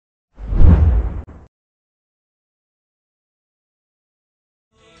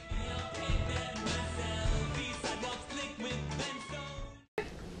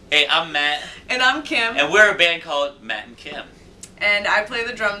Hey, I'm Matt. And I'm Kim. And we're a band called Matt and Kim. And I play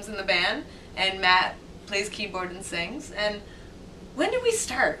the drums in the band, and Matt plays keyboard and sings. And when did we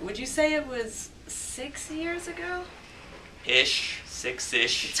start? Would you say it was 6 years ago? Ish,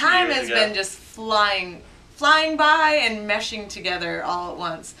 6-ish. Time has been just flying by and meshing together all at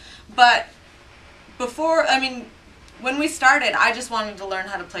once. But when we started, I just wanted to learn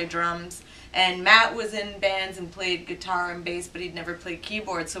how to play drums. And Matt was in bands and played guitar and bass, but he'd never played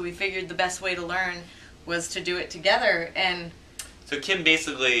keyboard, so we figured the best way to learn was to do it together. And so Kim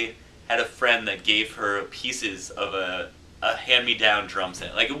basically had a friend that gave her pieces of a hand-me-down drum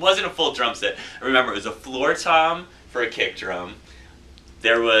set. Like, it wasn't a full drum set. I remember it was a floor tom for a kick drum.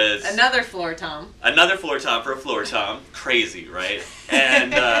 There was another floor tom. Another floor tom for a floor tom. Crazy, right?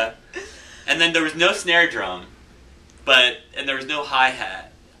 And and then there was no snare drum, and there was no hi-hat.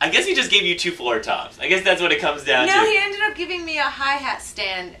 I guess he just gave you 2 floor toms. I guess that's what it comes down to. No, he ended up giving me a hi-hat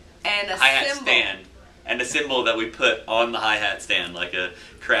stand and a hi-hat cymbal. stand and a cymbal that we put on the hi-hat stand, like a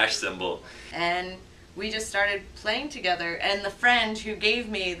crash cymbal. And we just started playing together, and the friend who gave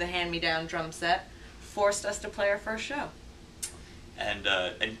me the hand-me-down drum set forced us to play our first show.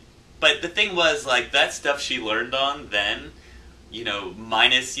 But the thing was, like, that stuff she learned on then,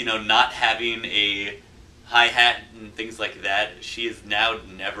 minus, not having a hi-hat and things like that, she has now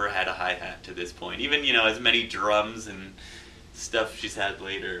never had a hi-hat to this point. Even, as many drums and stuff she's had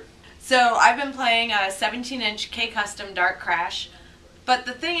later. So I've been playing a 17-inch K-Custom Dark Crash, but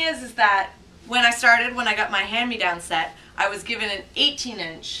the thing is that when I got my hand-me-down set, I was given an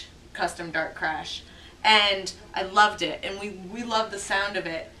 18-inch Custom Dark Crash, and I loved it, and we loved the sound of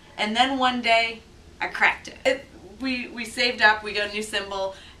it. And then one day, I cracked it. We saved up, we got a new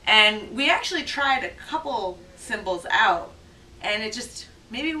cymbal, and we actually tried a couple cymbals out, and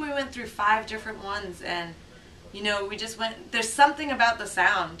maybe we went through 5 different ones, and we just there's something about the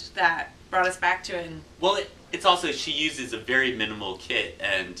sound that brought us back to it. Well, it's also, she uses a very minimal kit,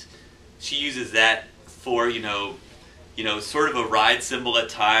 and she uses that for, sort of a ride cymbal at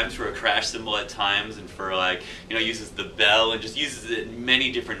times, for a crash cymbal at times, and for uses the bell and just uses it in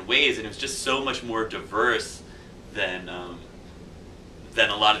many different ways, and it's just so much more diverse than a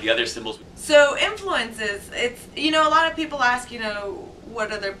lot of the other cymbals. So influences, it's, a lot of people ask,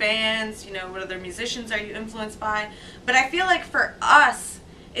 what other bands, what other musicians are you influenced by? But I feel like for us,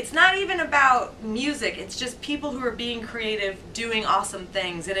 it's not even about music, it's just people who are being creative, doing awesome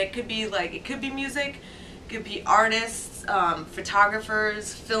things. And it could be music, it could be artists,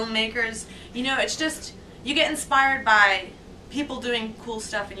 photographers, filmmakers. It's just, you get inspired by people doing cool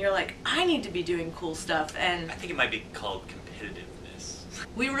stuff and you're like, I need to be doing cool stuff. And I think it might be called competitiveness.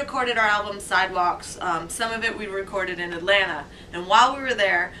 We recorded our album Sidewalks. Some of it we recorded in Atlanta. And while we were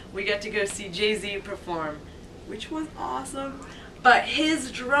there, we got to go see Jay-Z perform, which was awesome. But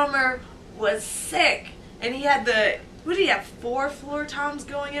his drummer was sick. And he had 4 floor toms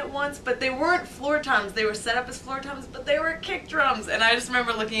going at once? But they weren't floor toms. They were set up as floor toms, but they were kick drums. And I just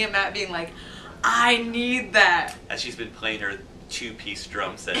remember looking at Matt being like, I need that. And she's been playing her 2-piece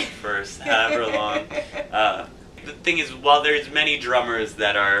drum set for however long. The thing is, while there's many drummers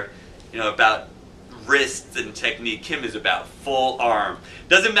that are, about wrists and technique, Kim is about full arm.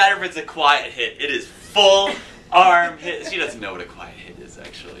 Doesn't matter if it's a quiet hit, it is full arm hit. She doesn't know what a quiet hit is,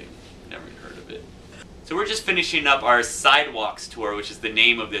 actually. Never heard of it. So we're just finishing up our Sidewalks tour, which is the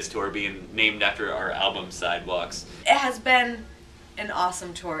name of this tour, being named after our album Sidewalks. It has been an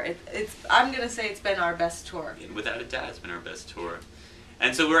awesome tour. I'm gonna say it's been our best tour. And without a doubt, it's been our best tour.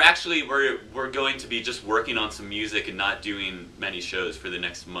 And so we're going to be just working on some music and not doing many shows for the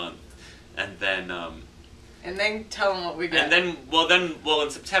next month, and then tell them what we got. And in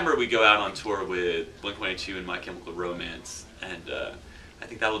September we go out on tour with Blink-182 and My Chemical Romance, and I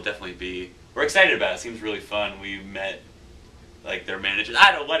think that will definitely be. We're excited about it. It seems really fun. We met their managers.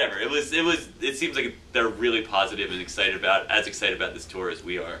 I don't know, whatever. It seems like they're really positive and excited about this tour as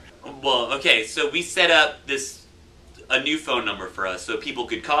we are. Well, okay, so we set up a new phone number for us so people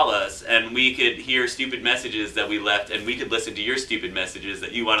could call us and we could hear stupid messages that we left, and we could listen to your stupid messages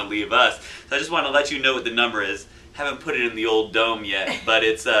that you want to leave us. So I just want to let you know what the number is. Haven't put it in the old dome yet, but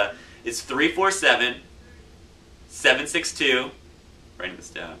it's 347-762, writing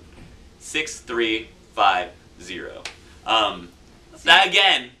this down, 6350. That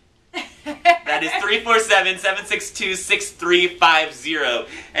again, that is 347-762-6350.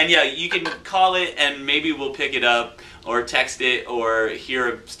 And yeah, you can call it and maybe we'll pick it up, or text it, or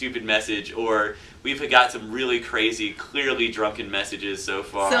hear a stupid message, or we've got some really crazy, clearly drunken messages so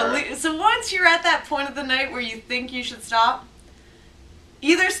far. So once you're at that point of the night where you think you should stop,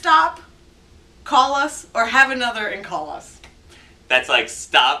 either stop, call us, or have another and call us. That's like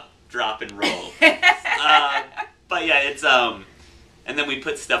stop, drop, and roll. But yeah, it's and then we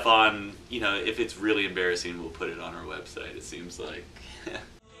put stuff on. You know, if it's really embarrassing, we'll put it on our website. It seems like.